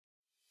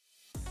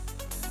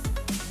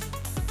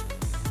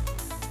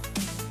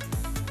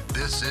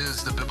This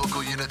is the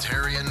Biblical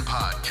Unitarian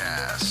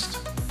Podcast.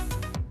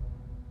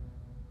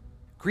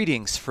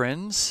 Greetings,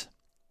 friends.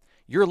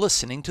 You're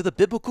listening to the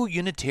Biblical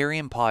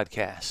Unitarian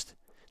Podcast,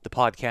 the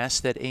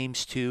podcast that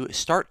aims to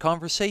start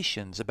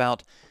conversations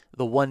about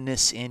the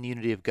oneness and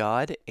unity of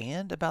God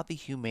and about the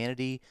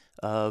humanity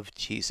of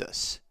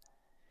Jesus.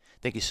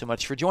 Thank you so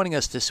much for joining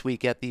us this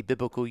week at the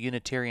Biblical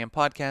Unitarian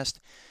Podcast.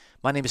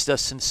 My name is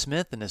Dustin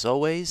Smith, and as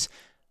always,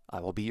 I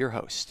will be your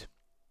host.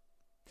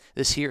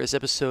 This here is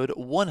episode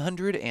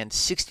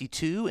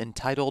 162,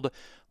 entitled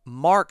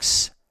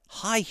Mark's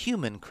High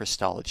Human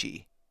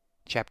Christology,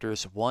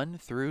 chapters 1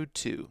 through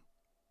 2.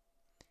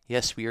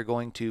 Yes, we are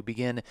going to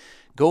begin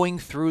going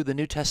through the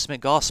New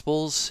Testament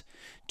Gospels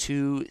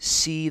to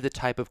see the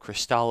type of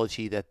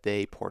Christology that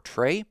they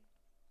portray.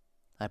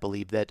 I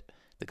believe that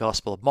the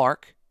Gospel of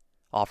Mark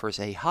offers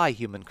a high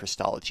human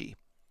Christology.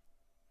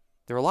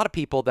 There are a lot of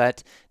people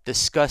that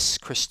discuss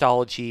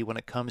Christology when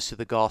it comes to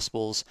the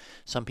Gospels.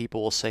 Some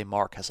people will say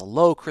Mark has a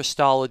low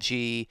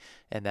Christology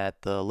and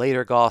that the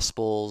later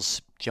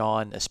Gospels,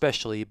 John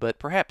especially, but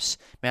perhaps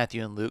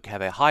Matthew and Luke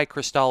have a high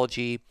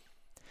Christology.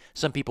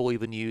 Some people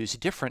even use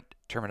different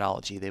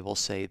terminology. They will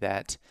say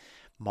that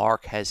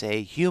Mark has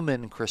a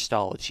human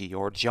Christology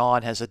or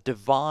John has a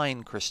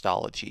divine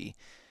Christology,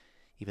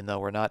 even though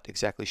we're not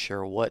exactly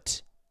sure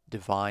what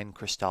divine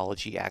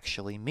Christology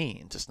actually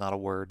means. It's not a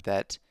word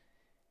that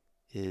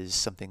is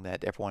something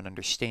that everyone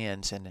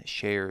understands and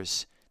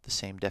shares the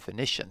same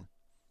definition.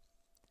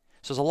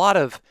 So there's a lot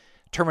of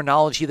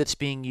terminology that's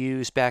being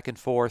used back and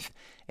forth,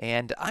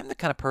 and I'm the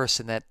kind of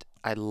person that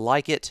I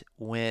like it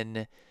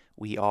when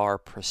we are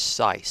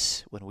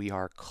precise, when we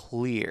are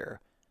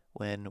clear,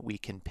 when we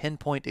can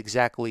pinpoint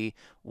exactly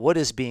what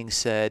is being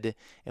said,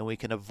 and we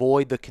can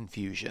avoid the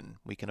confusion,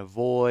 we can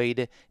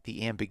avoid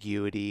the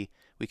ambiguity,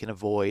 we can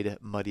avoid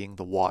muddying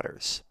the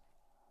waters.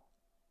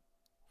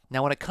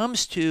 Now, when it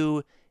comes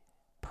to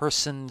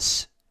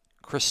person's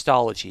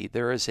Christology,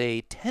 there is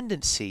a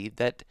tendency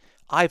that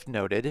I've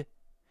noted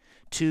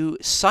to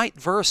cite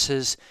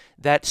verses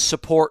that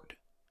support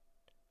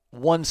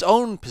one's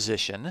own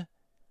position,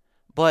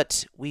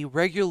 but we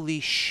regularly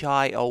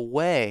shy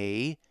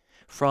away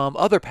from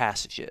other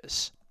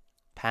passages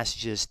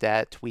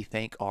that we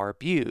think are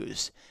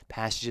abused,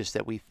 passages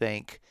that we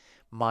think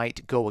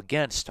might go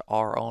against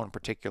our own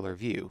particular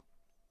view.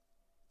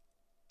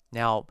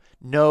 Now,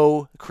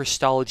 no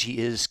Christology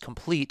is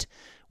complete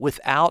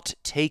without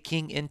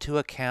taking into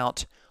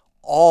account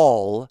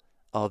all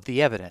of the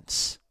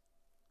evidence.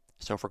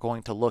 So if we're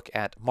going to look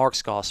at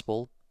Mark's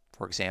Gospel,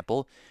 for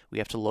example, we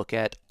have to look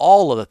at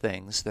all of the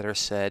things that are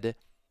said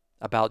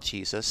about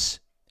Jesus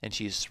and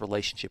Jesus'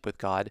 relationship with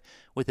God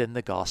within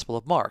the Gospel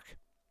of Mark.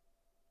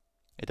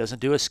 It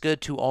doesn't do us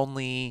good to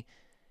only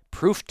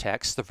proof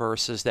text the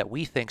verses that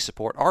we think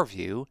support our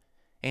view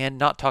and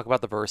not talk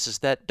about the verses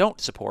that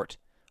don't support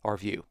our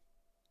view.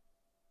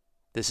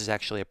 This is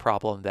actually a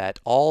problem that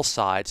all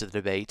sides of the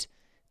debate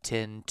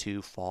tend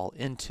to fall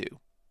into.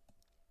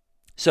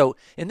 So,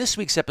 in this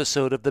week's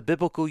episode of the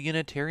Biblical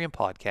Unitarian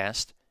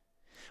Podcast,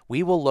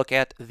 we will look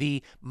at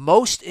the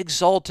most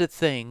exalted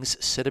things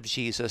said of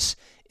Jesus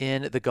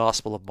in the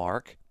Gospel of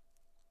Mark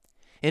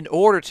in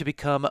order to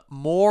become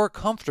more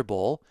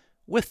comfortable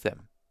with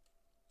them.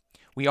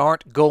 We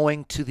aren't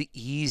going to the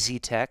easy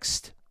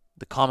text,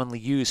 the commonly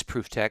used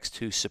proof text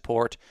to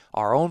support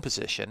our own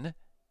position.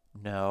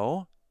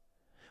 No.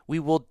 We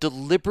will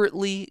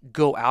deliberately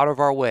go out of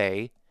our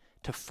way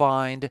to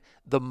find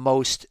the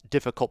most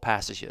difficult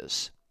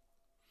passages,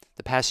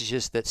 the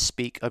passages that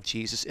speak of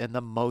Jesus in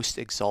the most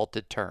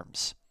exalted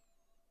terms,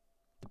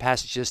 the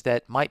passages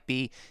that might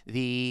be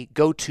the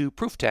go-to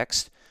proof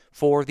text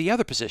for the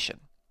other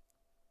position.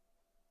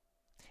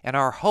 And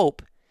our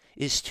hope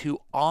is to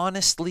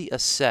honestly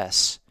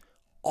assess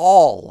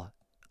all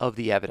of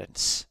the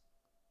evidence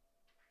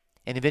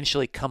and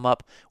eventually come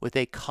up with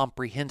a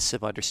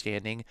comprehensive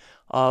understanding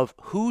of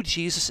who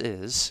Jesus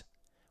is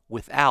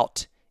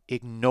without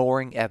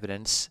ignoring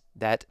evidence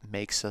that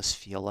makes us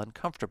feel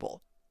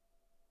uncomfortable.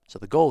 So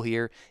the goal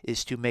here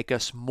is to make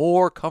us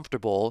more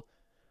comfortable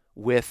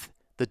with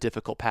the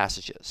difficult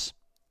passages,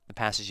 the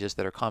passages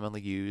that are commonly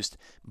used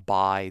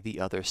by the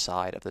other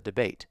side of the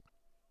debate.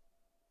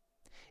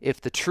 If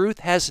the truth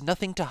has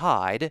nothing to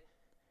hide,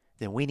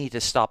 then we need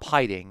to stop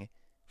hiding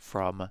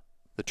from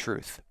the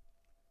truth.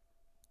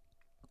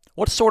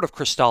 What sort of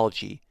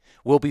Christology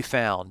will be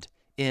found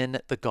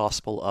in the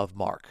Gospel of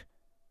Mark?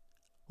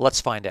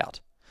 Let's find out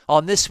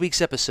on this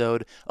week's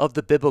episode of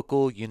the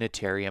Biblical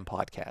Unitarian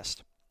Podcast.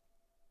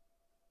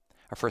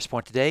 Our first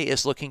point today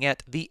is looking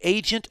at the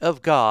agent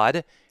of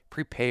God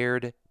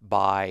prepared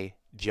by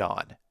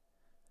John.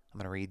 I'm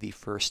going to read the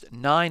first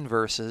 9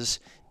 verses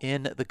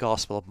in the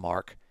Gospel of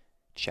Mark,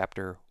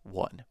 chapter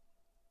 1.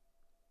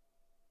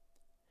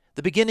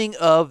 The beginning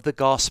of the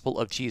Gospel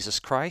of Jesus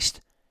Christ,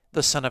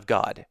 the Son of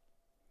God.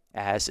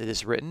 As it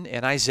is written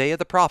in Isaiah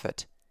the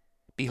prophet,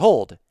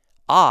 Behold,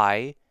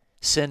 I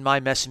send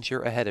my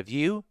messenger ahead of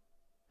you,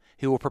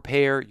 who will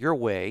prepare your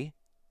way,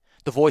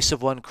 the voice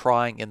of one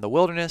crying in the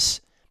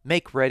wilderness,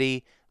 Make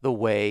ready the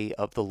way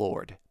of the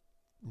Lord.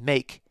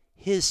 make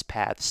his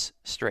paths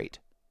straight.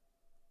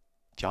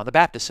 John the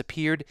Baptist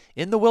appeared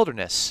in the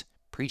wilderness,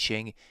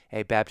 preaching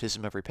a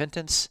baptism of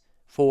repentance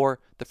for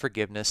the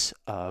forgiveness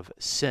of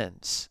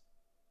sins.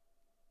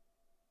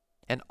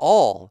 And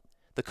all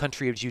the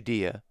country of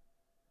Judea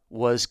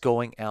was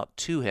going out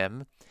to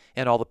him,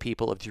 and all the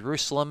people of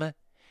Jerusalem,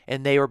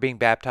 and they were being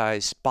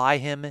baptized by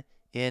him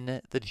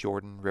in the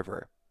Jordan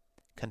River,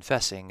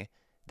 confessing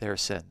their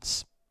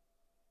sins.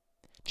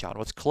 John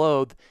was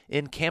clothed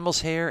in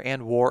camel's hair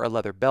and wore a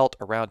leather belt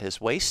around his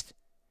waist,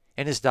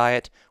 and his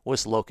diet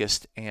was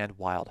locust and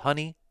wild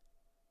honey.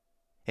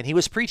 And he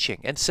was preaching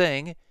and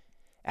saying,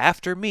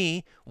 "After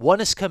me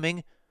one is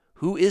coming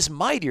who is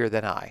mightier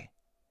than I,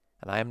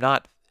 and I am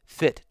not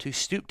fit to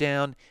stoop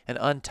down and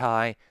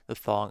untie the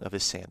thong of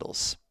his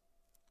sandals.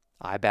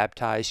 I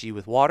baptize you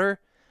with water,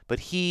 but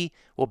he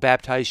will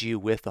baptize you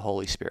with the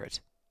Holy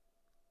Spirit."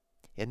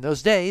 In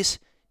those days,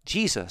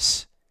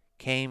 Jesus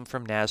came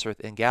from Nazareth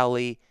in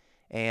Galilee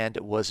and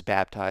was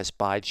baptized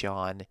by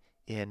John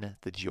in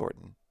the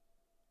Jordan.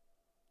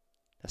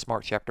 That's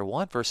Mark chapter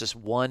 1, verses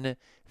 1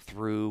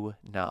 through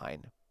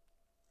 9.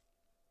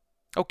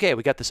 Okay,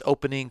 we got this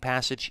opening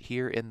passage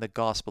here in the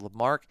Gospel of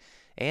Mark,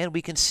 and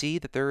we can see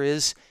that there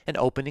is an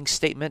opening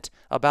statement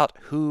about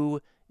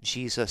who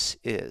Jesus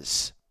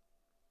is.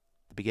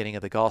 The beginning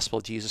of the Gospel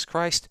of Jesus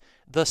Christ,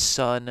 the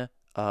Son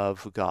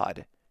of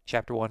God.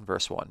 Chapter 1,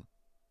 verse 1.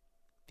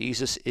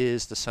 Jesus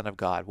is the Son of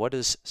God. What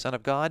is Son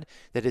of God?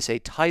 That is a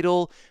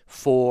title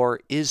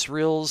for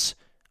Israel's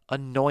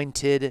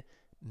anointed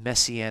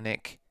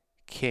messianic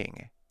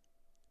king.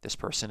 This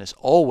person is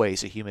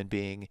always a human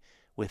being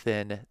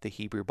within the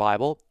Hebrew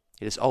Bible.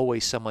 It is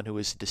always someone who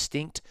is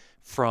distinct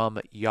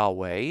from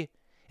Yahweh,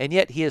 and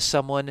yet he is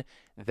someone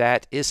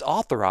that is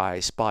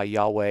authorized by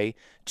Yahweh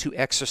to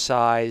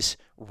exercise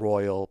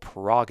royal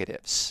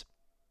prerogatives.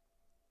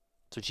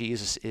 So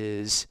Jesus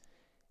is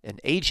an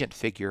agent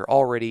figure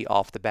already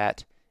off the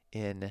bat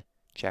in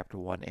chapter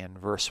 1 and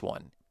verse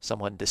 1.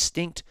 Someone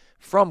distinct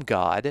from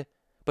God,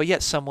 but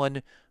yet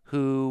someone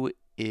who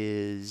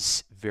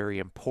is very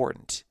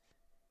important.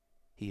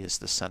 He is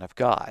the Son of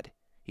God.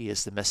 He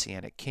is the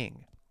Messianic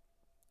King.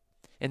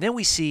 And then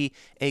we see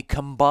a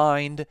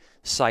combined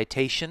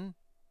citation,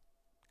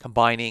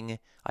 combining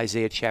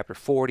Isaiah chapter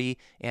 40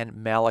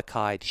 and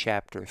Malachi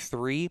chapter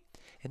 3.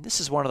 And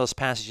this is one of those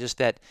passages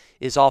that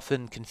is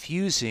often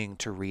confusing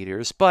to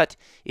readers, but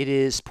it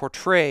is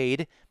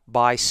portrayed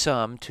by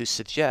some to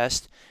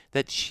suggest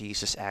that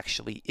Jesus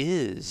actually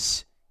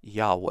is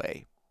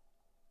Yahweh.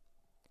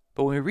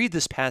 But when we read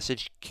this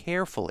passage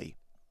carefully,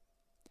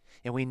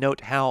 and we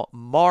note how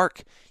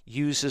Mark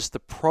uses the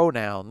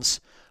pronouns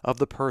of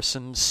the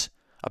persons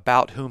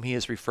about whom he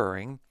is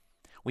referring,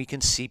 we can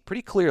see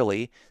pretty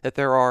clearly that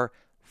there are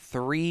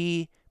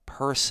three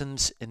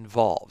persons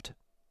involved.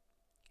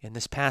 In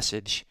this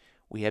passage,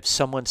 we have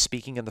someone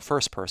speaking in the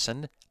first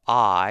person,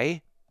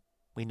 I.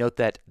 We note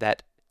that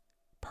that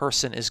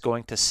person is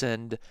going to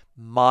send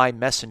my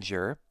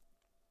messenger,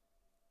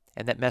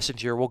 and that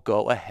messenger will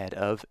go ahead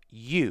of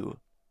you.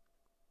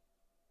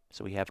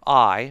 So we have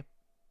I,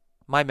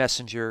 my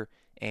messenger,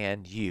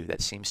 and you.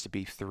 That seems to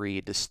be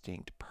three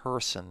distinct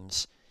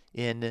persons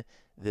in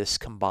this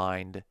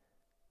combined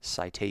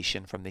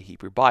citation from the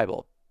Hebrew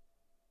Bible.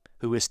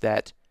 Who is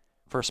that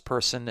first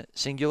person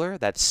singular?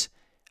 That's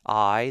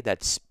I,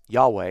 that's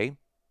Yahweh.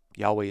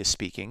 Yahweh is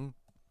speaking.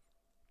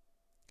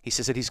 He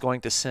says that he's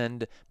going to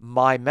send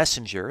my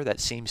messenger. That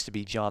seems to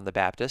be John the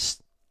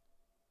Baptist.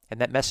 And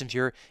that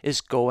messenger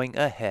is going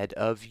ahead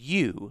of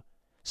you.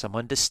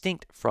 Someone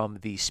distinct from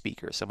the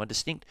speaker. Someone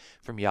distinct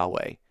from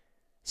Yahweh. It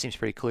seems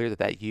pretty clear that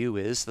that you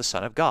is the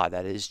Son of God.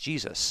 That is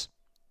Jesus.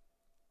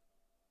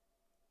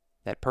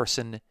 That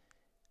person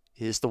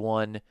is the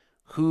one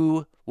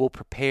who will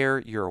prepare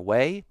your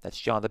way. That's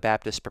John the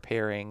Baptist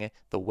preparing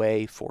the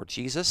way for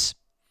Jesus.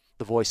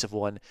 The voice of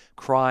one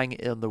crying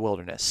in the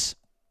wilderness.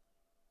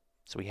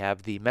 So we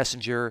have the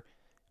messenger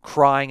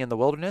crying in the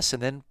wilderness,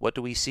 and then what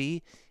do we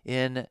see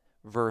in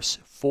verse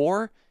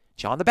 4?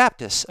 John the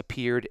Baptist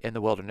appeared in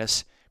the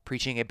wilderness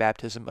preaching a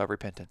baptism of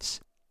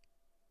repentance.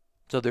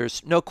 So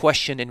there's no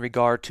question in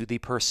regard to the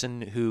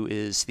person who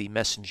is the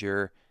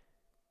messenger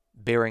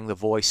bearing the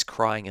voice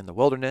crying in the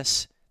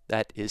wilderness.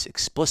 That is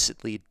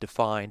explicitly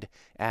defined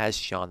as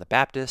John the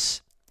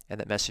Baptist, and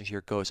that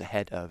messenger goes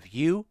ahead of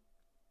you.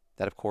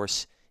 That, of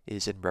course,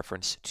 is in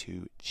reference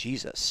to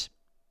Jesus.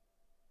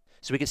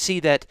 So we can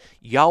see that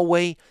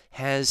Yahweh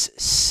has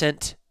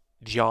sent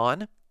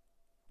John.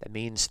 That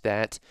means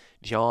that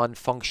John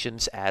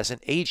functions as an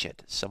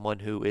agent, someone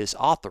who is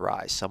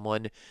authorized,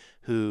 someone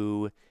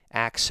who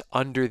acts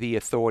under the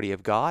authority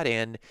of God.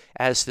 And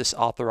as this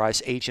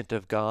authorized agent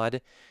of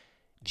God,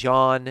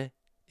 John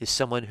is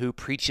someone who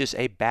preaches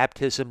a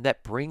baptism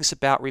that brings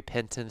about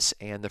repentance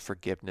and the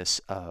forgiveness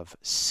of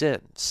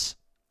sins.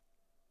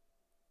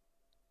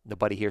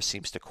 Nobody here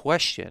seems to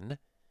question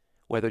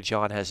whether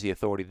John has the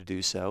authority to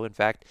do so. In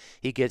fact,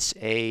 he gets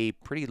a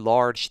pretty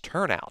large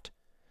turnout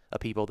of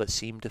people that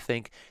seem to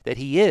think that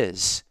he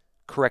is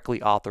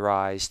correctly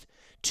authorized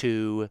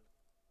to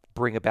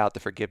bring about the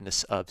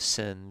forgiveness of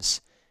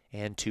sins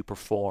and to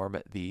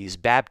perform these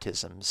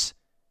baptisms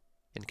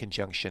in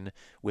conjunction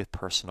with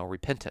personal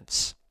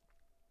repentance.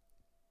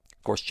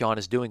 Of course, John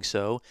is doing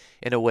so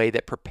in a way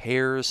that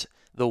prepares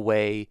the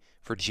way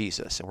for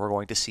Jesus, and we're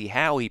going to see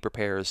how he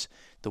prepares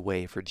the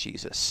way for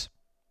Jesus.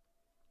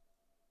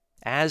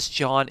 As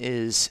John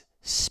is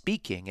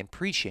speaking and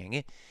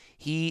preaching,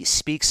 he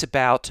speaks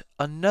about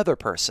another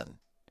person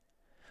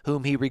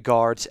whom he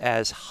regards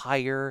as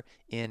higher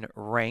in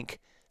rank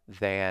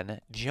than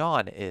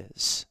John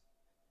is.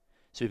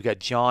 So we've got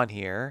John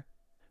here,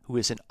 who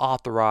is an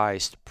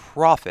authorized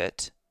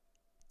prophet,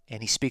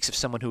 and he speaks of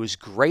someone who is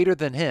greater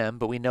than him,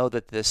 but we know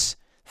that this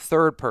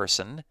third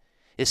person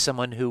is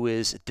someone who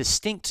is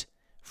distinct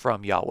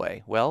from Yahweh.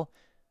 Well,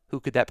 who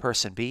could that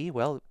person be?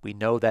 Well, we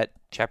know that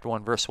chapter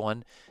 1, verse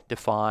 1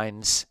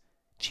 defines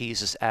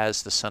Jesus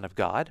as the Son of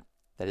God,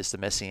 that is the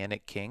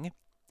Messianic King.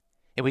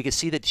 And we can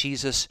see that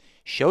Jesus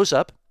shows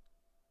up.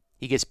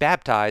 He gets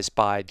baptized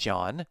by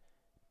John.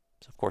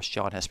 So of course,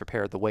 John has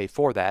prepared the way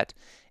for that.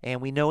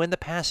 And we know in the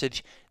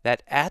passage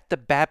that at the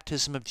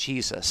baptism of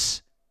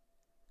Jesus,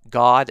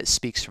 God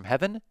speaks from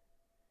heaven.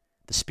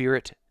 The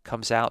Spirit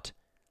comes out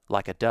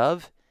like a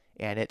dove,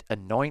 and it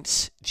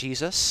anoints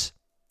Jesus.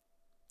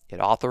 It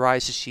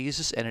authorizes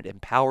Jesus, and it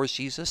empowers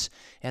Jesus.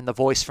 And the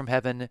voice from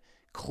heaven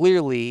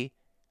clearly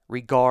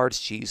regards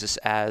Jesus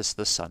as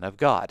the Son of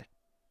God,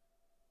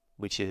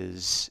 which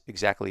is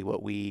exactly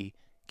what we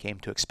came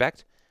to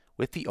expect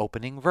with the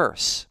opening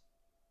verse.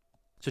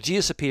 So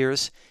Jesus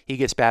appears, he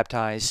gets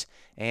baptized,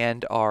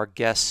 and our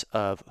guess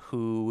of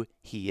who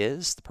he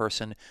is, the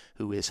person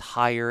who is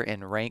higher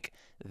in rank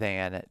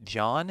than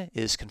John,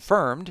 is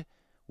confirmed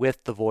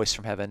with the voice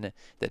from heaven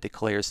that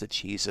declares that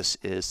Jesus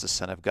is the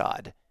Son of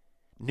God,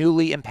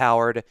 newly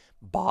empowered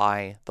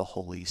by the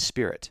Holy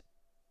Spirit.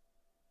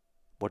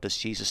 What does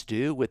Jesus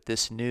do with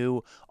this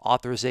new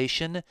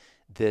authorization,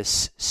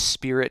 this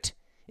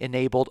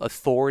Spirit-enabled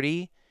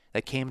authority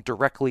that came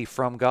directly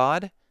from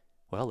God?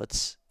 Well,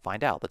 let's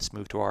find out. Let's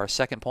move to our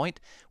second point,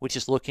 which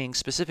is looking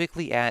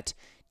specifically at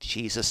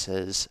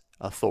Jesus'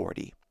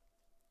 authority.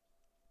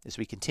 As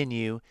we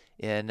continue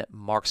in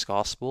Mark's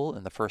Gospel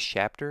in the first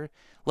chapter,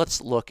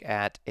 let's look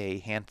at a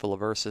handful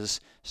of verses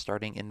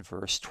starting in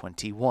verse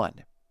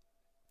 21.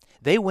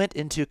 They went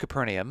into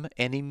Capernaum,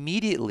 and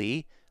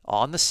immediately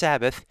on the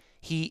Sabbath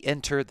he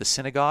entered the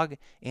synagogue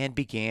and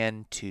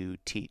began to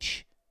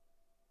teach.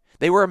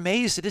 They were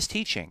amazed at his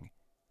teaching,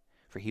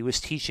 for he was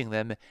teaching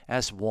them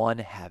as one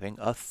having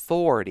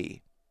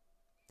authority,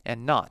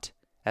 and not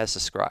as the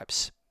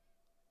scribes.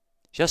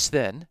 Just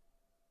then,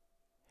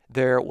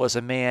 there was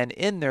a man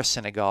in their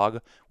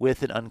synagogue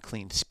with an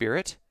unclean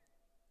spirit,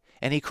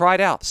 and he cried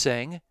out,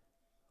 saying,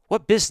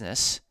 "What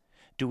business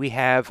do we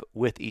have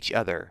with each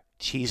other,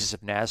 Jesus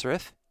of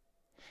Nazareth?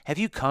 Have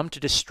you come to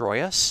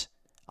destroy us?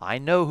 I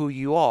know who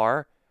you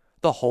are,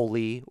 the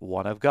Holy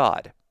One of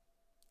God."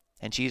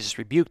 And Jesus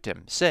rebuked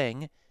him,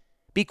 saying,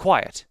 "Be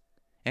quiet,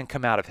 and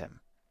come out of him."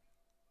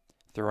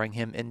 Throwing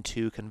him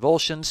into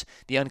convulsions,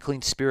 the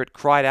unclean spirit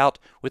cried out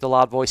with a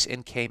loud voice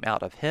and came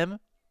out of him.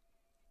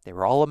 They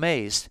were all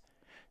amazed,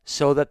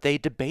 so that they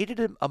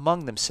debated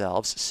among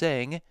themselves,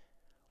 saying,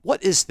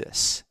 "What is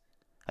this?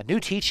 A new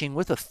teaching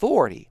with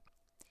authority.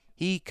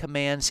 He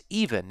commands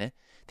even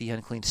the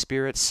unclean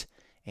spirits,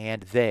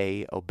 and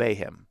they obey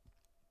him."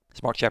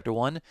 It's Mark chapter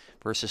 1,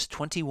 verses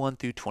 21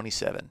 through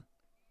 27.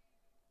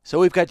 So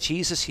we've got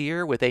Jesus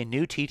here with a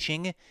new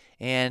teaching,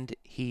 and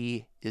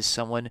he is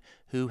someone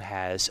who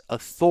has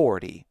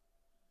authority.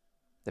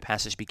 The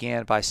passage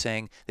began by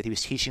saying that he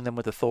was teaching them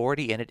with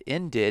authority, and it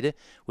ended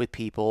with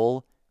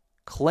people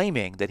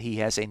claiming that he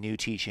has a new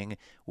teaching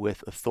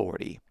with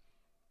authority.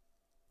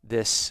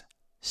 This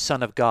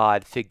Son of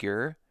God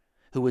figure,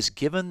 who was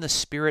given the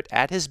Spirit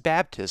at his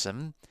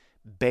baptism,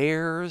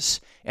 bears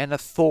an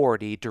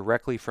authority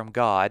directly from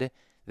God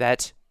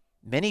that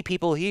many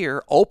people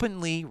here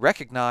openly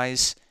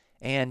recognize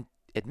and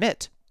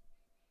admit.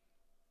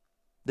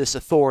 This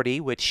authority,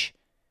 which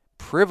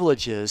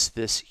privileges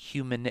this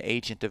human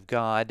agent of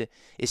God,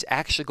 is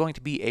actually going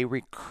to be a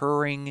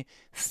recurring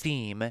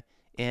theme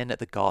in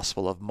the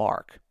Gospel of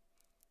Mark.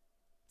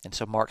 And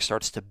so Mark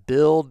starts to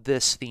build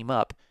this theme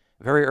up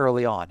very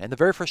early on. In the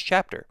very first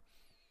chapter,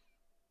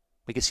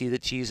 we can see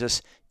that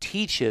Jesus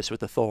teaches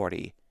with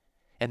authority,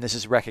 and this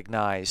is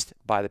recognized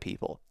by the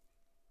people.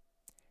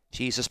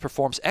 Jesus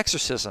performs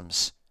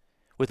exorcisms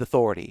with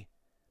authority.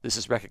 This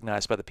is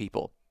recognized by the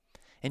people.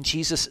 And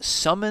Jesus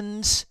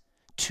summons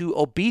to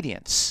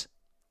obedience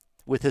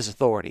with his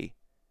authority.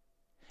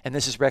 And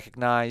this is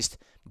recognized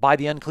by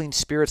the unclean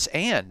spirits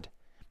and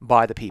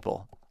by the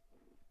people.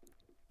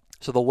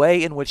 So the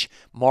way in which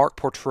Mark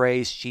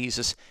portrays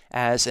Jesus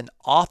as an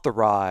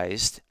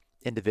authorized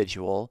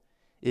individual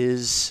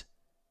is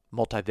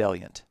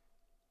multivariate.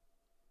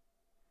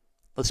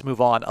 Let's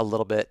move on a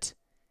little bit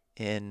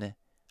in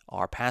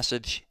our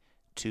passage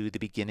to the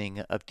beginning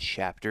of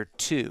chapter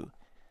 2,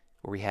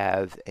 where we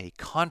have a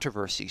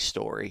controversy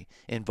story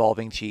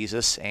involving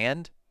Jesus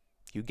and,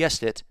 you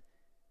guessed it,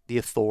 the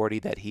authority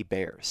that he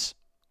bears.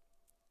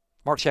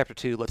 Mark chapter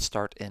 2, let's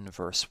start in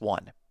verse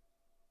 1.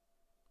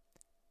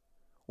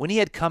 When he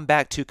had come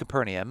back to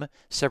Capernaum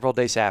several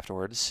days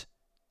afterwards,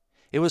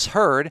 it was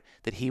heard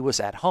that he was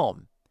at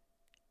home,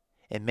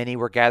 and many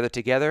were gathered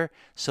together,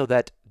 so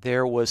that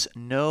there was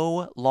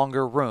no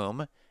longer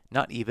room,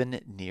 not even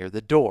near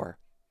the door.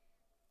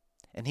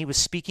 And he was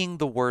speaking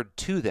the word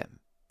to them.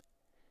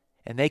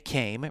 And they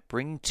came,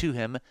 bringing to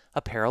him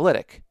a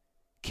paralytic,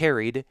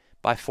 carried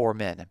by 4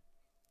 men.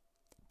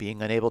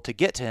 Being unable to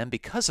get to him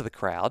because of the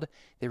crowd,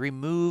 they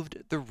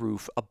removed the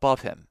roof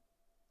above him.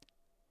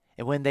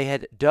 And when they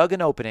had dug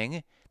an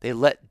opening, they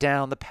let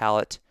down the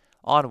pallet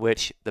on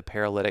which the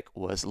paralytic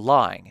was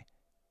lying.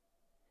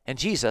 And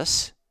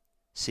Jesus,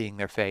 seeing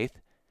their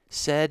faith,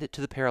 said to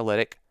the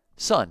paralytic,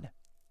 "Son,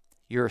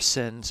 your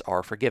sins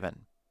are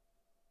forgiven."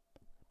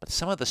 But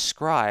some of the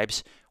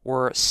scribes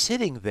were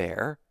sitting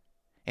there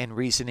and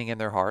reasoning in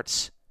their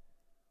hearts,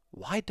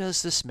 "Why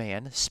does this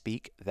man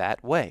speak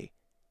that way?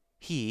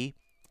 He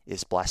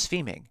is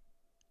blaspheming.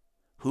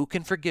 Who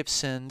can forgive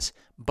sins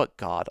but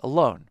God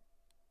alone?"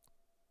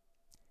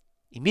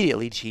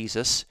 Immediately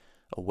Jesus,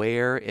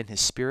 aware in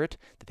his spirit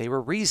that they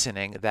were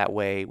reasoning that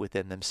way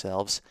within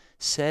themselves,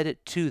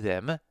 said to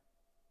them,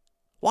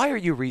 "Why are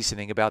you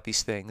reasoning about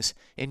these things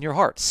in your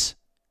hearts?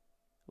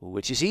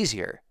 Which is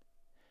easier,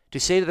 to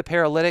say to the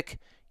paralytic,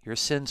 'Your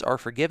sins are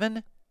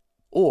forgiven,'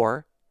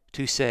 or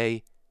to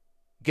say,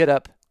 'Get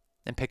up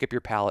and pick up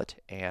your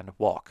pallet and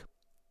walk'?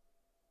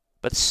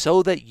 But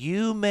so that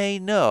you may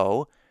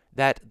know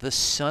that the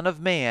Son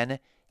of Man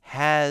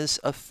has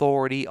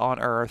authority on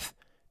earth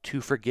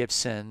to forgive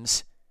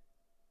sins,"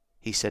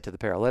 he said to the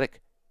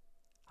paralytic,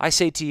 "I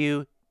say to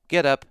you,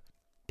 get up,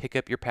 pick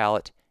up your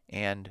pallet,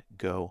 and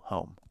go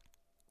home."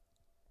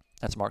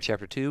 That's Mark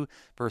chapter 2,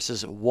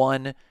 verses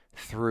 1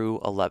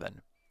 through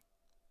 11.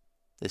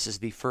 This is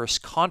the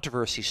first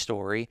controversy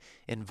story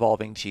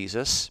involving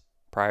Jesus.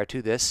 Prior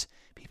to this,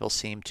 people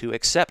seem to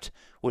accept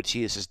what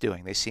Jesus is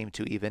doing. They seem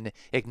to even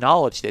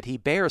acknowledge that he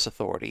bears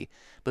authority.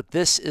 But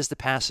this is the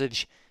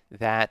passage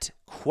that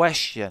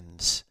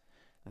questions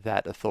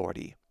that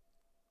authority.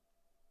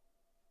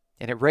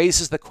 And it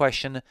raises the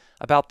question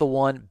about the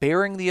one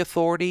bearing the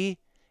authority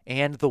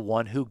and the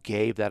one who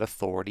gave that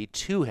authority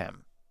to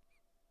him.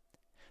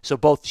 So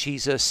both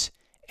Jesus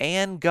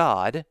and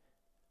God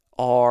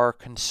are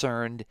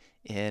concerned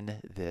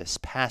in this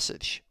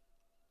passage.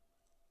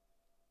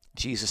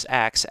 Jesus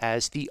acts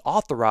as the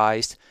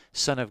authorized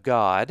Son of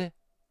God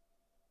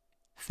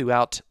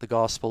throughout the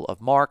Gospel of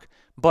Mark,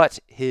 but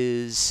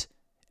his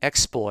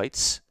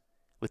exploits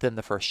within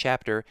the first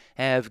chapter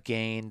have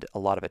gained a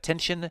lot of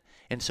attention,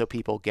 and so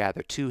people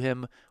gather to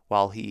him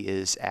while he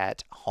is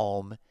at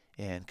home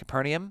in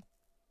Capernaum.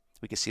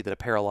 We can see that a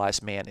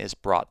paralyzed man is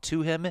brought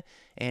to him,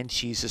 and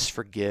Jesus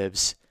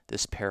forgives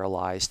this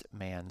paralyzed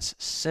man's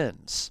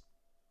sins.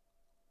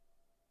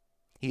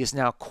 He is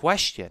now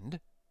questioned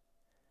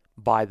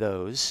by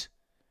those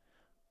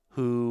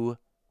who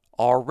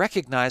are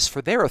recognized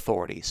for their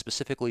authority,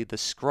 specifically the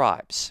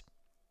scribes.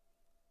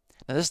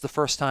 Now, this is the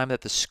first time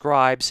that the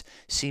scribes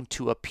seem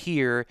to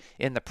appear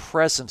in the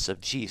presence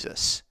of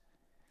Jesus.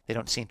 They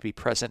don't seem to be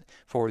present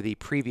for the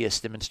previous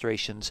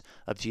demonstrations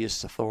of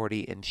Jesus'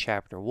 authority in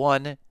chapter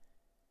 1,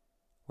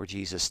 where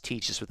Jesus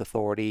teaches with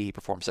authority, he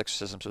performs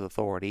exorcisms with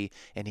authority,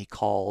 and he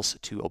calls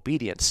to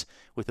obedience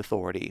with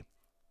authority.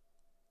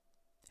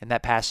 In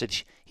that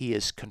passage, he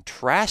is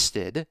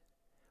contrasted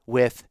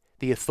with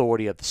the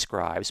authority of the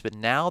scribes, but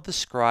now the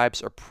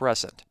scribes are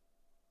present.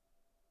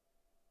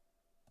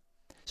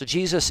 So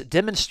Jesus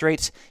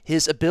demonstrates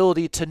his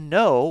ability to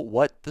know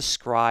what the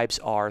scribes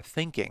are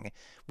thinking,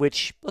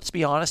 which, let's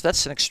be honest,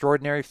 that's an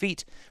extraordinary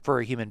feat for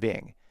a human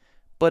being.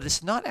 But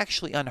it's not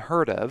actually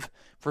unheard of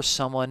for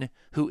someone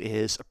who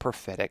is a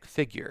prophetic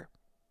figure.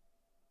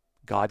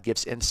 God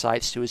gives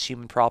insights to his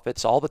human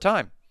prophets all the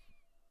time.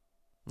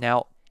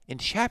 Now, in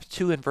chapter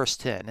 2 and verse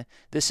 10,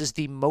 this is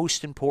the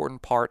most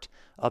important part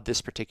of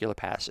this particular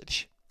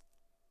passage.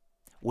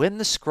 When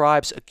the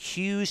scribes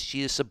accuse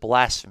Jesus of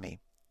blasphemy,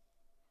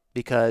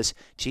 because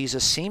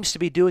Jesus seems to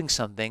be doing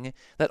something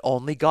that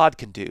only God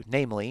can do,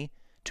 namely,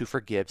 to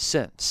forgive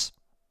sins.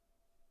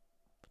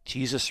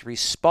 Jesus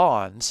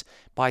responds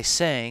by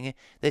saying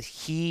that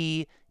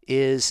he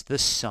is the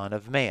Son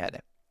of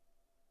Man,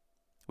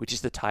 which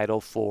is the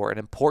title for an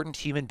important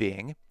human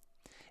being.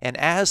 And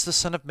as the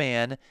Son of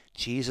Man,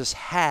 Jesus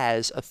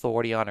has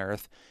authority on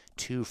earth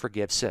to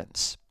forgive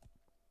sins.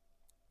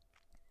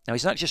 Now,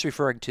 he's not just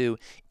referring to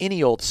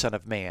any old Son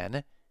of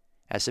Man,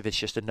 as if it's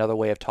just another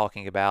way of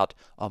talking about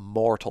a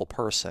mortal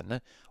person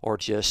or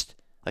just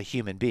a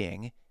human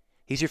being.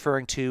 He's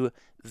referring to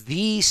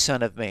the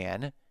Son of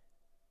Man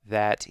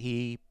that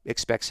he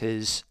expects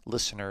his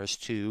listeners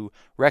to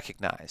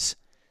recognize.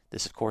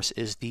 This, of course,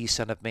 is the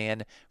Son of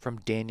Man from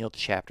Daniel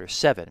chapter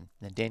 7.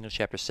 In Daniel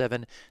chapter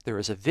 7, there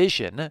is a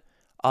vision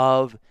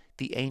of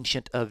the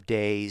Ancient of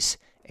Days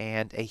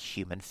and a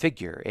human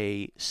figure,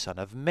 a Son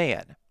of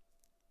Man.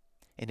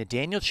 And in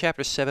Daniel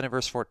chapter 7 and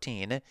verse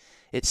 14,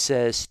 it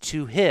says,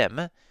 "To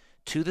him,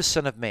 to the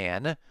Son of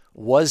Man,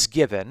 was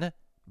given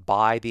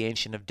by the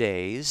Ancient of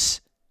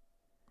Days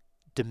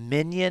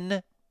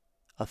dominion,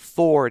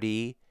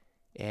 authority,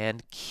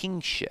 and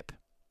kingship.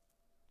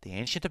 The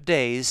Ancient of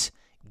Days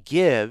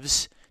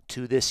gives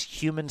to this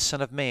human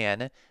Son of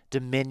Man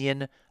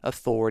dominion,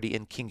 authority,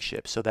 and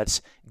kingship. So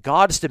that's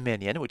God's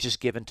dominion, which is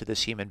given to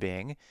this human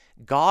being.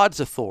 God's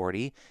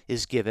authority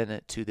is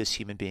given to this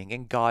human being,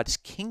 and God's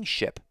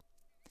kingship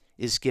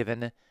is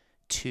given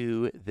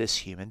to this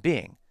human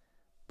being.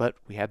 But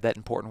we have that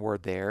important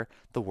word there,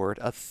 the word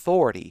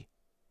authority.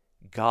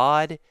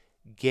 God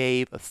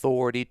gave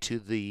authority to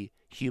the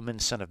human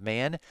Son of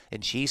Man,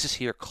 and Jesus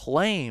here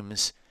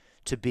claims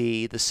to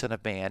be the Son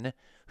of Man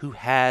who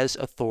has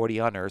authority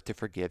on earth to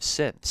forgive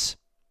sins.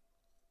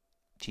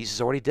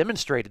 Jesus already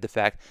demonstrated the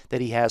fact that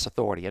he has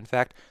authority. In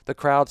fact, the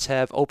crowds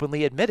have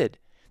openly admitted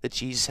that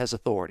Jesus has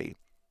authority.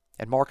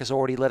 And Mark has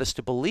already led us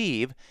to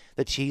believe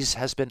that Jesus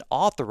has been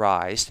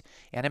authorized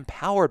and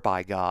empowered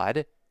by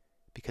God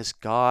because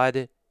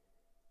God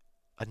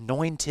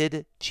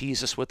anointed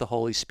Jesus with the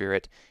Holy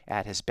Spirit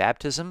at his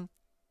baptism,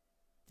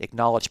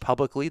 acknowledged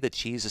publicly that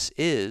Jesus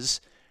is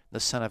the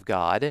Son of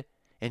God,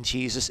 and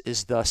Jesus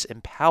is thus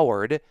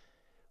empowered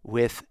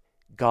with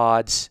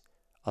God's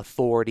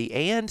authority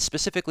and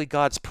specifically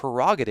God's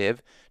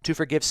prerogative to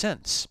forgive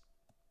sins.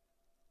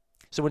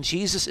 So when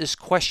Jesus is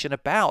questioned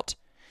about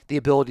the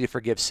ability to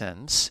forgive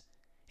sins,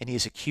 and he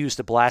is accused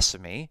of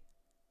blasphemy,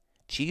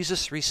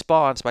 Jesus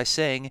responds by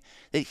saying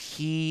that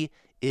he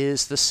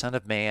is the Son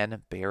of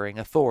Man bearing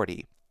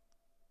authority.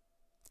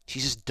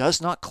 Jesus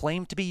does not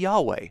claim to be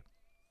Yahweh.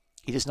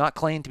 He does not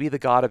claim to be the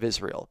God of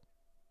Israel.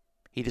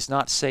 He does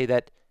not say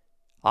that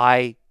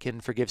I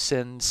can forgive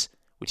sins,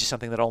 which is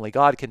something that only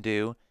God can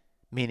do,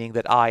 meaning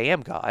that I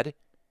am God.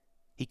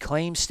 He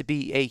claims to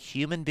be a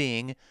human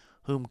being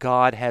whom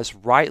God has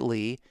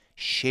rightly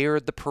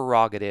shared the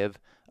prerogative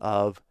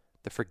of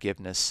the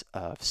forgiveness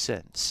of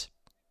sins.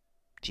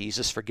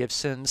 Jesus forgives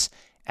sins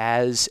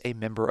as a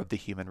member of the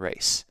human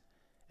race,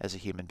 as a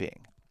human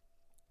being.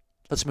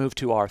 Let's move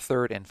to our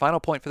third and final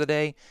point for the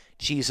day,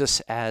 Jesus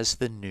as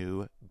the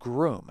new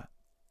groom.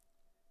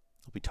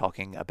 We'll be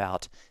talking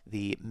about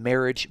the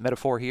marriage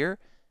metaphor here,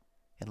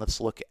 and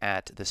let's look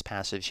at this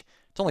passage.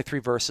 It's only 3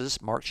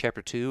 verses, Mark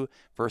chapter 2,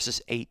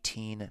 verses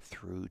 18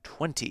 through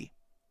 20.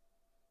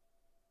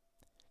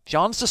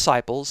 John's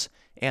disciples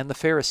and the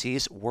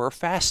Pharisees were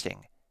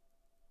fasting,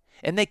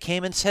 and they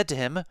came and said to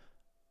him,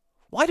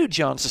 "Why do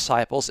John's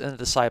disciples and the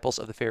disciples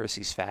of the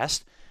Pharisees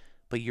fast,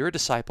 but your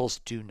disciples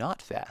do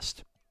not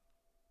fast?"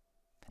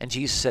 And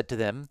Jesus said to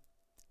them,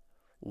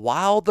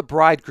 "While the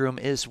bridegroom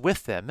is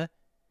with them,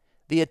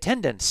 the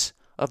attendants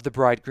of the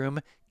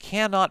bridegroom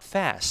cannot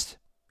fast,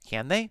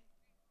 can they?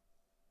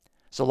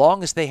 So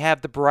long as they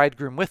have the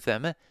bridegroom with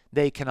them,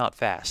 they cannot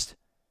fast.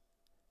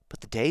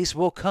 But the days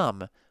will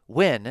come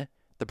when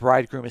the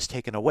bridegroom is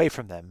taken away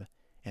from them,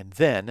 and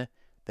then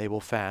they will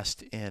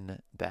fast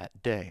in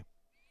that day."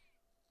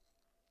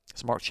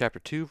 It's Mark chapter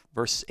 2,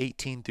 verses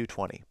 18 through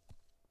 20.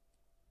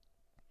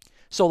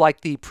 So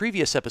like the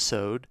previous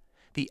episode,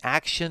 the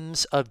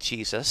actions of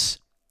Jesus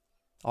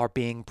are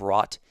being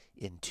brought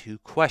into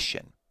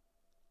question.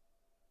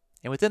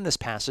 And within this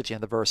passage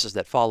and the verses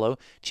that follow,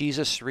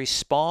 Jesus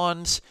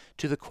responds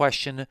to the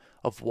question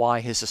of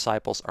why his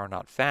disciples are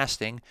not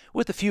fasting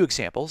with a few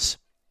examples.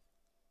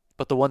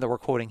 But the one that we're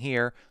quoting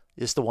here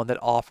is the one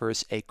that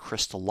offers a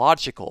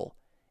Christological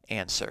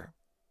answer.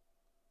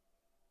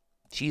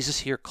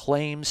 Jesus here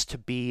claims to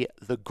be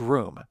the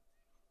groom,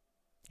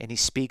 and he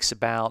speaks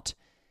about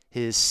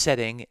his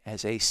setting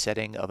as a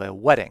setting of a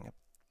wedding.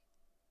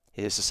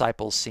 His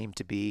disciples seem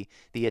to be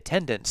the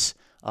attendants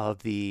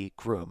of the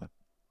groom.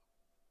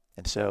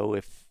 And so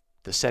if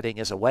the setting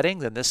is a wedding,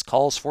 then this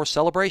calls for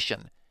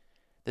celebration.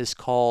 This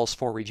calls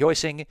for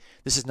rejoicing.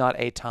 This is not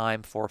a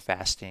time for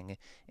fasting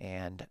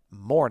and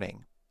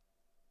mourning.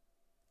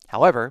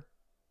 However,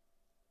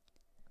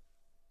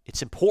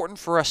 it's important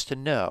for us to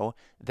know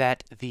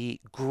that the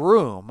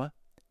groom,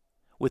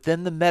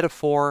 within the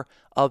metaphor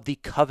of the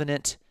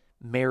covenant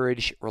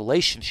marriage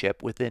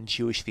relationship within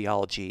Jewish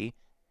theology,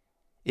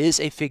 is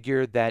a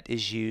figure that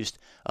is used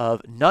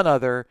of none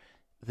other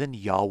than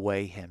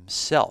Yahweh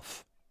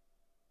himself.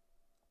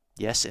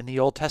 Yes, in the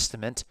Old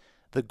Testament,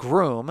 the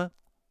groom,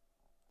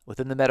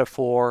 within the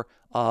metaphor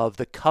of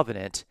the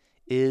covenant,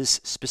 is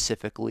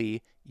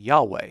specifically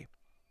Yahweh.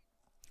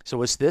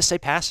 So is this a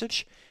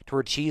passage to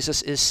where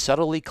Jesus is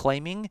subtly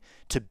claiming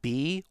to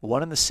be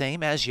one and the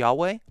same as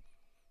Yahweh? I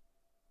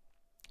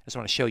just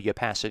want to show you a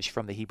passage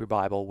from the Hebrew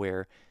Bible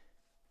where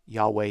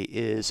Yahweh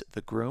is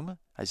the groom.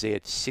 Isaiah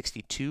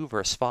 62,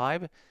 verse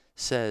 5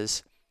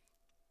 says,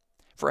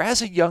 "For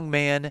as a young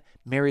man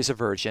marries a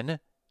virgin,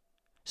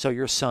 so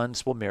your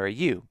sons will marry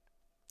you.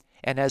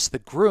 And as the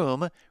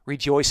groom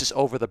rejoices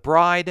over the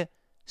bride,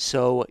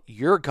 so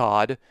your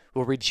God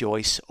will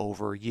rejoice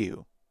over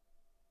you."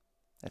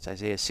 That's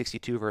Isaiah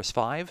 62, verse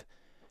 5,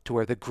 to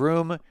where the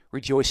groom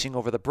rejoicing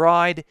over the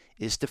bride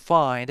is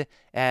defined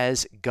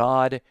as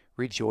God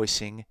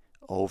rejoicing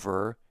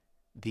over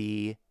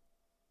the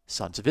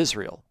sons of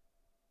Israel,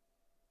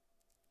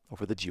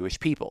 over the Jewish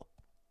people.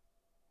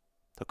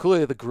 So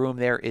clearly the groom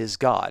there is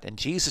God, and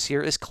Jesus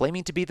here is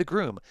claiming to be the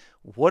groom.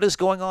 What is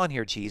going on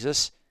here,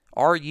 Jesus?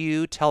 Are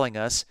you telling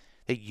us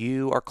that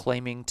you are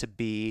claiming to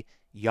be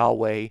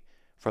Yahweh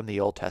from the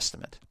Old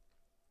Testament?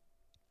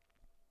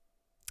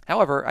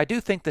 However, I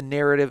do think the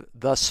narrative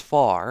thus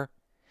far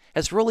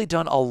has really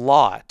done a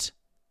lot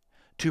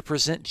to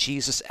present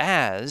Jesus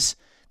as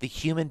the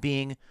human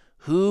being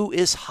who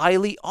is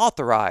highly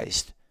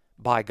authorized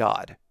by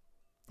God.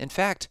 In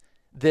fact,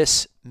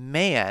 this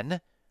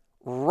man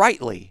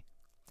rightly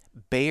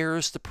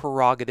bears the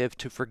prerogative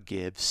to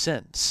forgive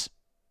sins.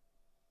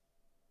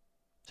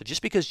 So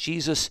just because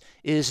Jesus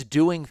is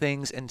doing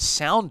things and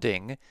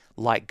sounding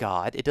like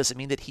God, it doesn't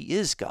mean that he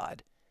is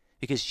God,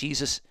 because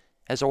Jesus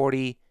has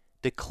already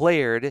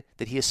declared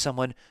that he is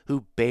someone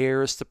who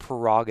bears the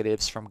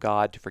prerogatives from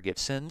God to forgive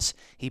sins.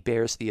 He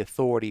bears the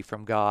authority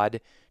from God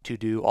to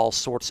do all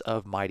sorts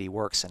of mighty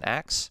works and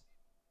acts.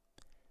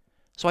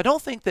 So I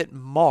don't think that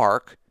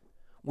Mark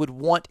would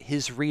want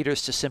his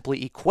readers to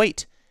simply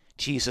equate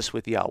Jesus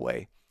with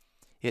Yahweh.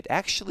 It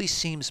actually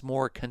seems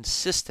more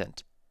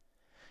consistent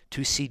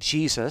to see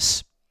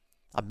Jesus,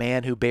 a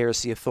man who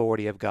bears the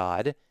authority of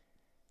God,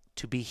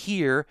 to be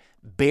here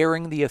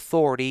bearing the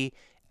authority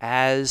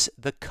as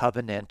the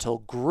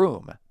covenantal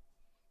groom.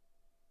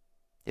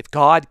 If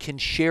God can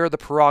share the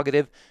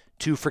prerogative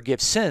to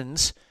forgive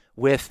sins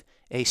with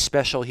a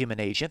special human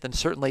agent, then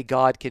certainly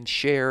God can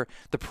share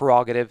the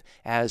prerogative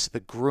as the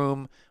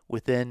groom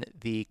within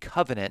the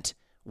covenant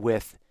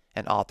with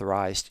an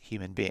authorized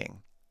human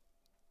being.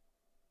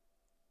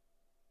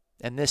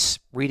 And this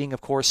reading,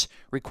 of course,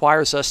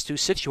 requires us to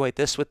situate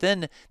this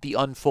within the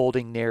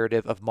unfolding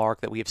narrative of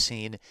Mark that we have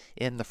seen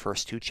in the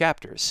first two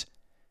chapters.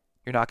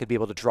 You're not going to be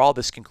able to draw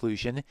this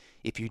conclusion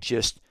if you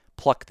just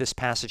pluck this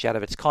passage out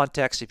of its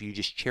context, if you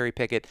just cherry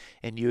pick it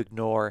and you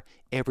ignore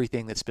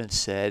everything that's been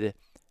said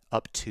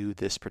up to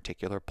this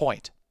particular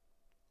point.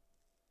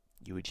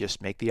 You would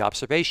just make the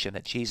observation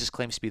that Jesus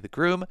claims to be the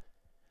groom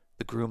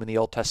in the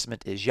Old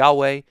Testament is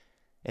Yahweh,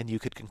 and you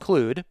could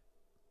conclude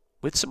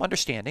with some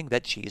understanding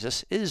that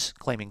Jesus is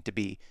claiming to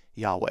be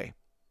Yahweh.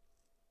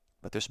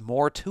 But there's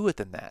more to it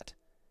than that.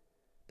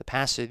 The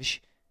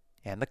passage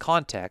and the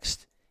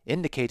context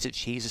indicates that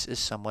Jesus is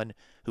someone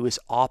who is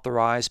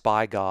authorized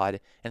by God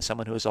and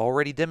someone who has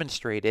already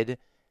demonstrated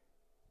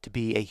to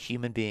be a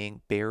human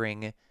being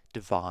bearing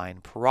divine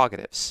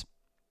prerogatives.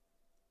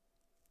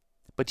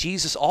 But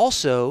Jesus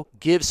also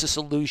gives this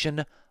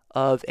illusion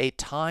of a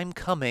time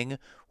coming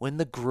when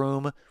the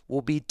groom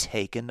will be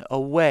taken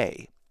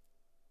away.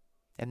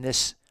 And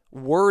this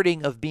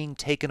wording of being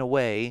taken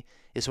away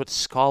is what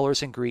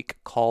scholars in Greek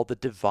call the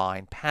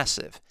divine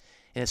passive.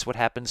 And it's what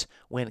happens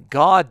when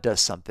God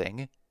does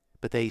something,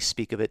 but they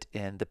speak of it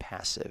in the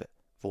passive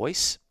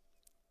voice.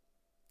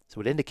 So it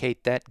would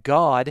indicate that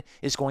God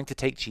is going to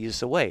take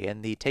Jesus away.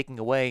 And the taking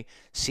away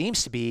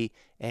seems to be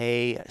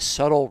a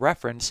subtle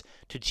reference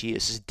to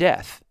Jesus'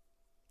 death.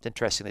 It's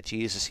interesting that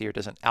Jesus here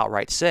doesn't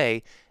outright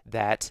say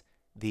that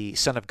the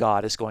Son of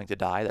God is going to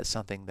die. That's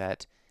something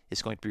that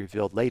is going to be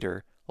revealed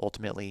later,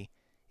 ultimately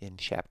in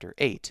chapter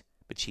 8.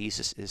 But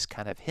Jesus is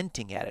kind of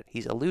hinting at it.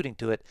 He's alluding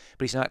to it,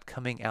 but he's not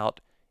coming out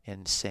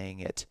and saying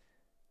it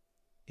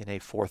in a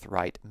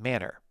forthright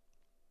manner.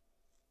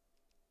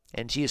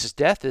 And Jesus'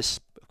 death is,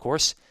 of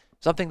course,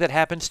 something that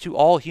happens to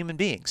all human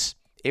beings.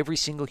 Every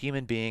single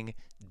human being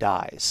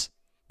dies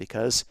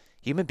because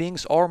human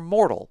beings are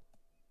mortal.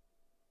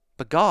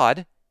 But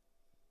God,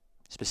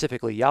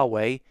 specifically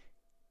Yahweh,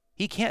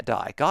 he can't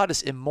die. God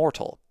is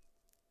immortal.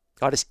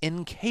 God is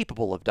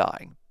incapable of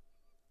dying.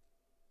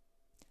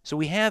 So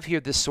we have here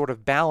this sort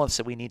of balance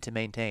that we need to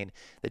maintain,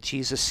 that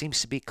Jesus seems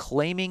to be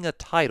claiming a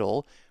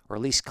title, or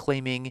at least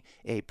claiming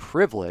a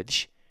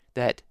privilege,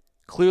 that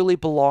clearly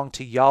belonged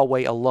to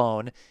Yahweh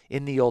alone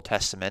in the Old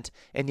Testament,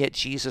 and yet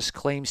Jesus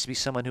claims to be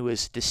someone who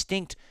is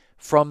distinct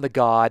from the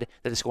God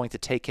that is going to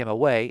take him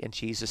away, and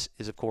Jesus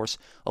is, of course,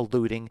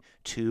 alluding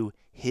to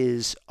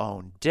his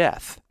own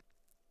death.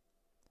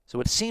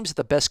 So it seems that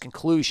the best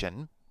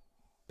conclusion,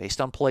 based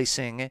on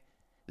placing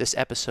this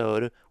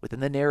episode within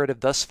the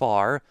narrative thus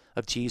far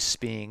of Jesus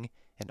being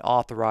an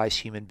authorized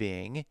human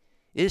being,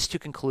 is to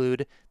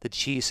conclude that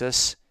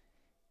Jesus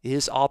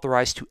is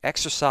authorized to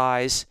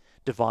exercise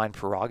divine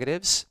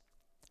prerogatives,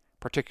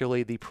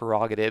 particularly the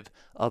prerogative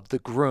of the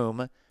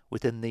groom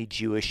within the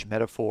Jewish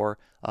metaphor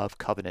of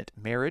covenant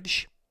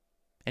marriage.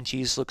 And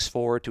Jesus looks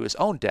forward to his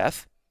own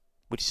death,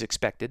 which is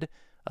expected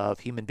of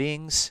human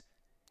beings,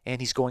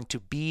 and he's going to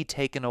be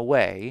taken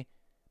away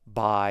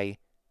by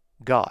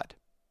God.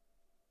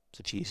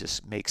 So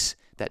Jesus makes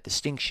that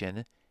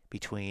distinction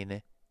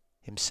between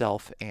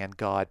himself and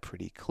God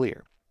pretty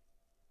clear.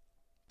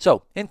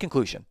 So, in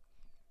conclusion,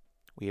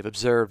 we have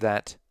observed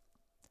that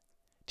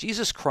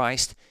Jesus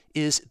Christ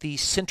is the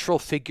central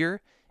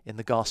figure in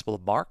the Gospel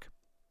of Mark,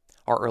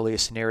 our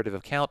earliest narrative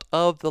account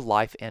of the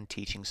life and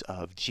teachings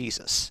of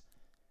Jesus.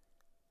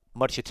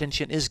 Much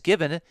attention is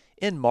given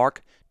in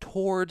Mark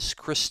towards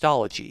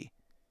Christology,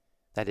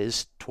 that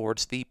is,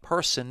 towards the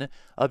person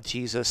of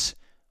Jesus,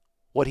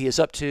 what he is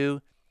up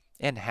to,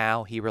 and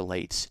how he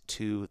relates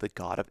to the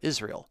God of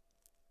Israel.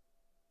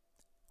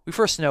 We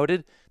first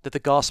noted that the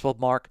Gospel of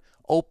Mark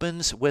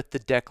opens with the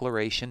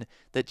declaration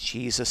that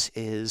Jesus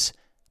is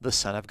the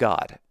Son of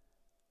God,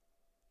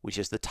 which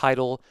is the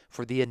title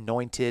for the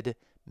anointed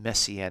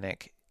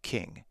Messianic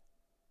King.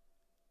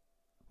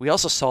 We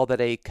also saw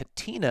that a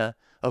catena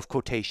of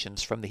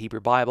quotations from the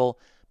Hebrew Bible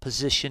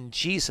position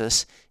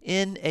Jesus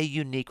in a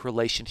unique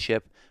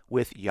relationship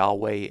with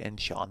Yahweh and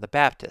John the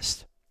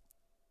Baptist.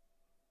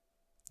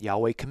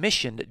 Yahweh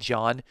commissioned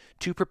John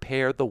to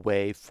prepare the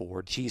way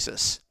for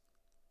Jesus.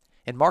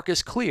 And Mark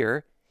is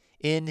clear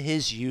in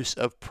his use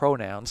of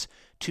pronouns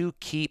to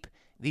keep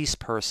these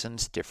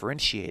persons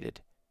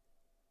differentiated.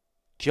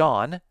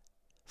 John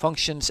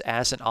functions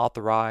as an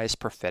authorized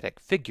prophetic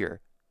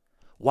figure,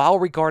 while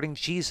regarding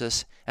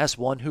Jesus as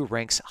one who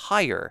ranks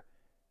higher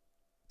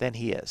than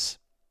he is.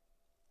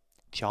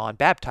 John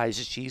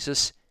baptizes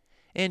Jesus,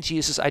 and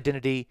Jesus'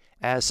 identity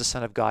as the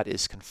Son of God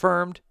is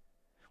confirmed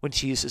when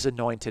Jesus is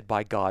anointed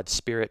by God's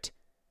Spirit,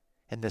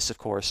 and this, of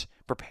course,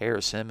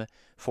 prepares him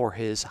for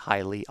his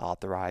highly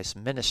authorized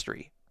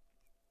ministry.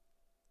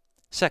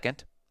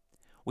 Second,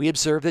 we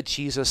observe that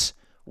Jesus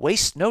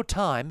wastes no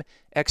time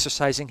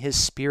exercising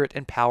his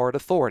Spirit-empowered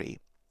authority.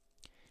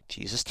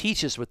 Jesus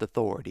teaches with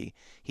authority,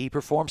 he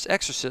performs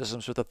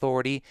exorcisms with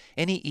authority,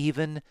 and he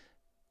even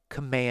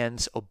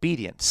commands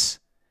obedience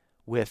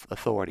with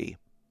authority.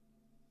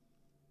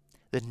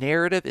 The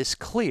narrative is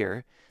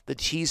clear that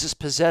Jesus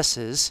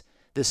possesses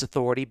this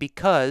authority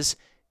because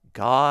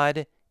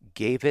God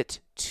gave it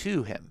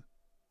to him.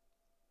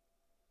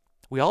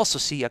 We also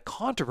see a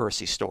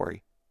controversy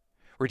story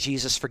where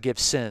Jesus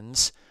forgives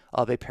sins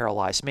of a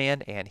paralyzed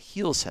man and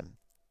heals him.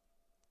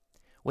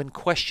 When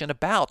questioned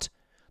about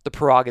the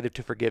prerogative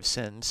to forgive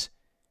sins,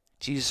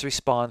 Jesus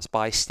responds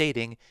by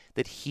stating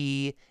that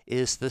he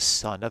is the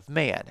Son of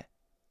Man,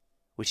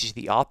 which is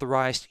the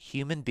authorized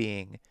human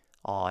being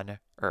on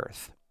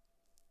earth.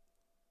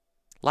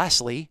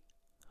 Lastly,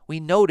 we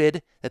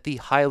noted that the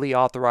highly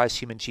authorized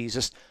human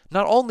Jesus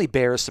not only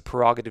bears the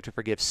prerogative to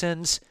forgive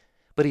sins,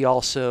 but he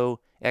also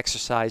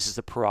exercises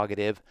the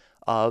prerogative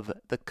of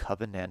the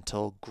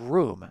covenantal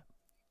groom.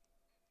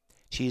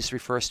 Jesus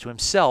refers to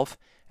himself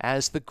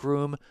as the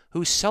groom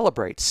who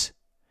celebrates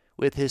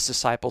with his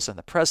disciples in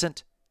the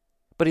present,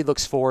 but he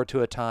looks forward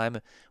to a time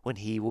when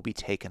he will be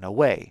taken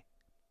away,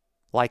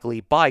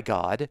 likely by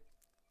God,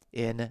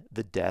 in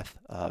the death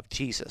of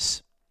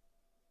Jesus.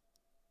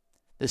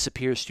 This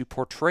appears to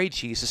portray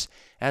Jesus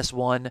as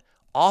one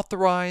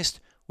authorized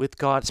with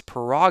God's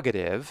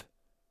prerogative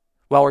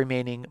while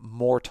remaining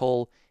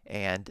mortal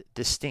and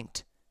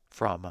distinct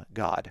from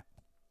God.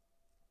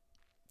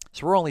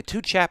 So we're only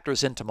 2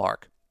 chapters into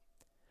Mark,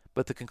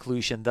 but the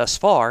conclusion thus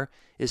far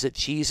is that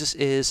Jesus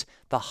is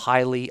the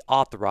highly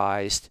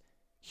authorized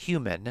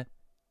human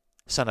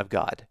Son of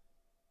God,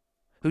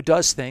 who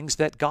does things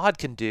that God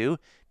can do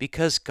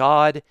because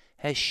God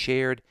has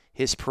shared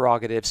his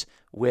prerogatives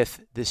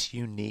with this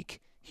unique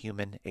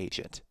human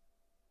agent.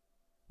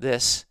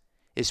 This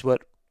is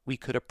what we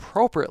could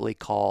appropriately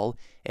call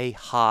a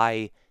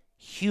high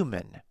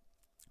human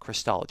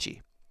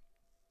Christology.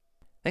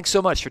 Thanks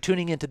so much for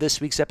tuning into this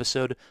week's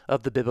episode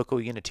of the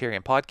Biblical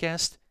Unitarian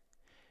Podcast.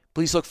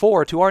 Please look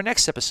forward to our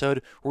next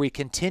episode where we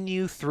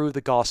continue through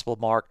the Gospel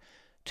of Mark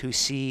to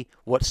see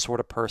what sort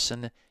of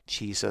person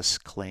Jesus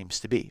claims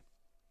to be.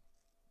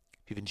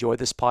 If you've enjoyed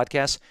this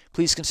podcast,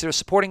 please consider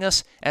supporting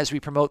us as we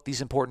promote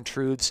these important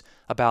truths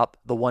about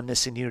the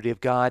oneness and unity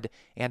of God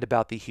and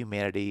about the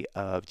humanity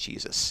of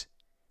Jesus.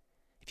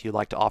 If you'd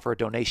like to offer a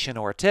donation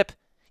or a tip,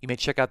 you may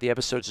check out the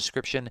episode's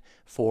description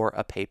for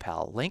a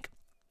PayPal link.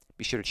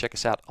 Be sure to check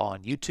us out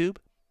on YouTube.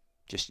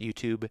 Just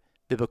YouTube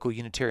Biblical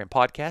Unitarian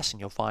Podcast, and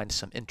you'll find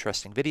some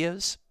interesting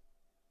videos.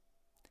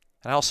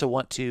 And I also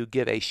want to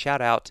give a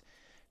shout out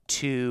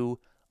to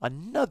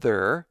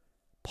another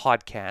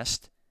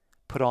podcast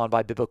put on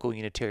by Biblical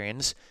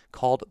Unitarians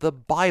called the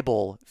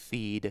Bible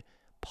Feed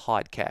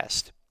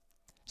Podcast.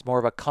 It's more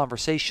of a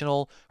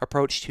conversational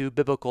approach to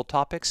biblical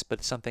topics, but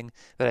it's something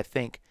that I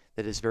think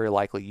that is very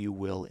likely you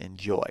will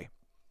enjoy.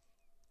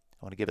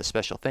 I want to give a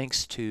special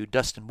thanks to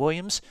Dustin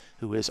Williams,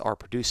 who is our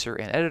producer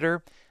and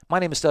editor. My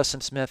name is Dustin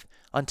Smith.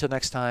 Until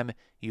next time,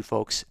 you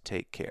folks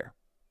take care.